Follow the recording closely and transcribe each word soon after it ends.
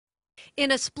In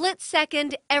a split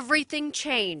second, everything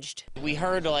changed. We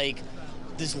heard like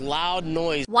this loud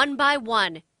noise. One by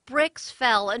one, bricks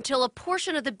fell until a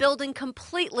portion of the building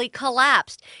completely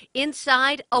collapsed.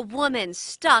 Inside, a woman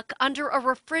stuck under a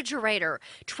refrigerator,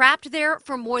 trapped there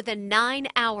for more than 9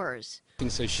 hours.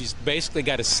 And so she's basically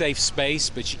got a safe space,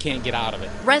 but she can't get out of it.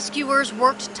 Rescuers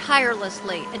worked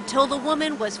tirelessly until the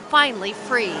woman was finally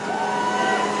freed.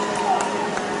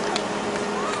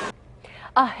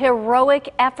 A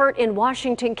heroic effort in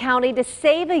Washington County to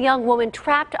save a young woman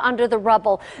trapped under the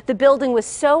rubble. The building was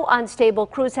so unstable,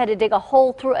 crews had to dig a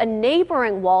hole through a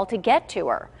neighboring wall to get to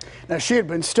her. Now, she had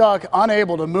been stuck,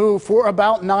 unable to move for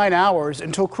about 9 hours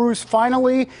until crews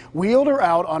finally wheeled her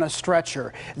out on a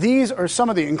stretcher. These are some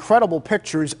of the incredible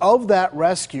pictures of that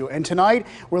rescue. And tonight,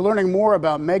 we're learning more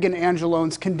about Megan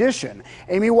Angelone's condition.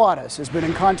 Amy Wadas has been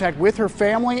in contact with her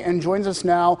family and joins us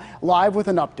now live with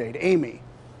an update. Amy.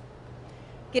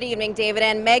 Good evening, David.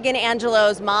 And Megan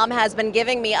Angelone's mom has been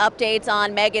giving me updates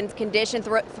on Megan's condition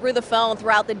through the phone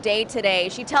throughout the day today.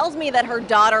 She tells me that her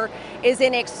daughter is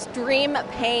in extreme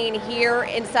pain here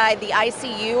inside the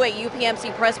ICU at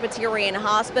UPMC Presbyterian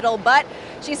Hospital, but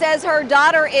she says her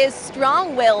daughter is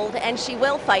strong-willed and she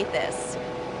will fight this.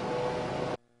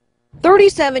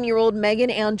 37-year-old Megan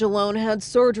Angelone had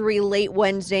surgery late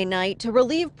Wednesday night to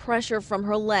relieve pressure from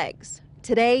her legs.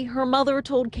 Today, her mother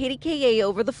told KDKA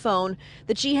over the phone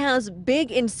that she has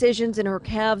big incisions in her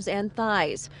calves and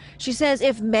thighs. She says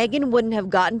if Megan wouldn't have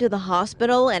gotten to the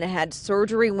hospital and had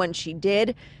surgery when she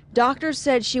did, doctors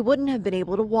said she wouldn't have been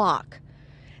able to walk.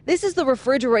 This is the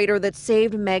refrigerator that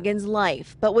saved Megan's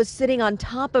life, but was sitting on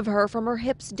top of her from her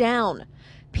hips down.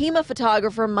 Pima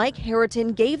photographer Mike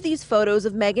Harriton gave these photos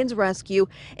of Megan's rescue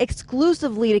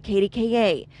exclusively to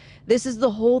KDKA. This is the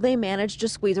hole they managed to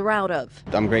squeeze her out of.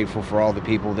 I'm grateful for all the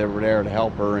people that were there to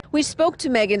help her. We spoke to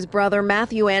Megan's brother,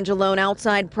 Matthew Angelone,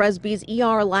 outside Presby's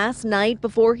ER last night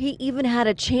before he even had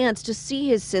a chance to see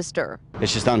his sister.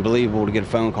 It's just unbelievable to get a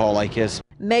phone call like this.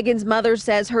 Megan's mother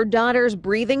says her daughter's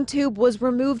breathing tube was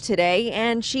removed today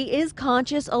and she is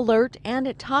conscious, alert,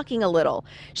 and talking a little.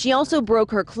 She also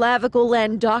broke her clavicle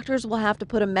and doctors will have to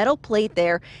put a metal plate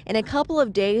there in a couple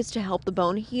of days to help the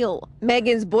bone heal.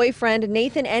 Megan's boyfriend,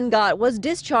 Nathan Engott, was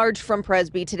discharged from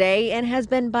Presby today and has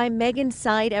been by Megan's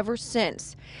side ever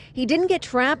since. He didn't get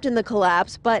trapped in the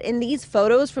collapse, but in these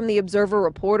photos from the Observer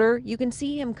reporter, you can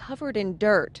see him covered in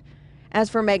dirt. As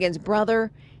for Megan's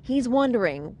brother, he's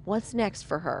wondering what's next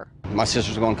for her. My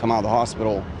sister's going to come out of the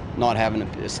hospital not having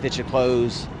a stitch of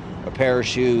clothes, a pair of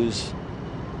shoes,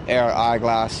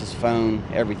 eyeglasses, phone,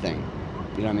 everything.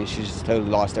 You know what I mean? She's just totally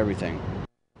lost everything.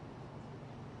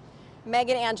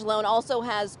 Megan Angelone also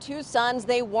has 2 sons.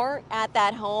 They weren't at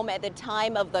that home at the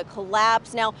time of the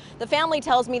collapse. Now, the family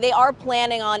tells me they are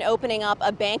planning on opening up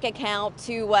a bank account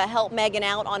to help Megan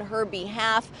out on her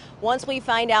behalf. Once we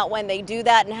find out when they do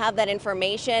that and have that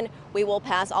information, we will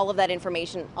pass all of that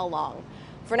information along.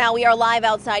 For now, we are live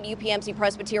outside UPMC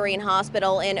Presbyterian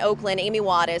Hospital in Oakland. Amy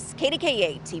Wadas,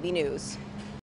 KDKA-TV News.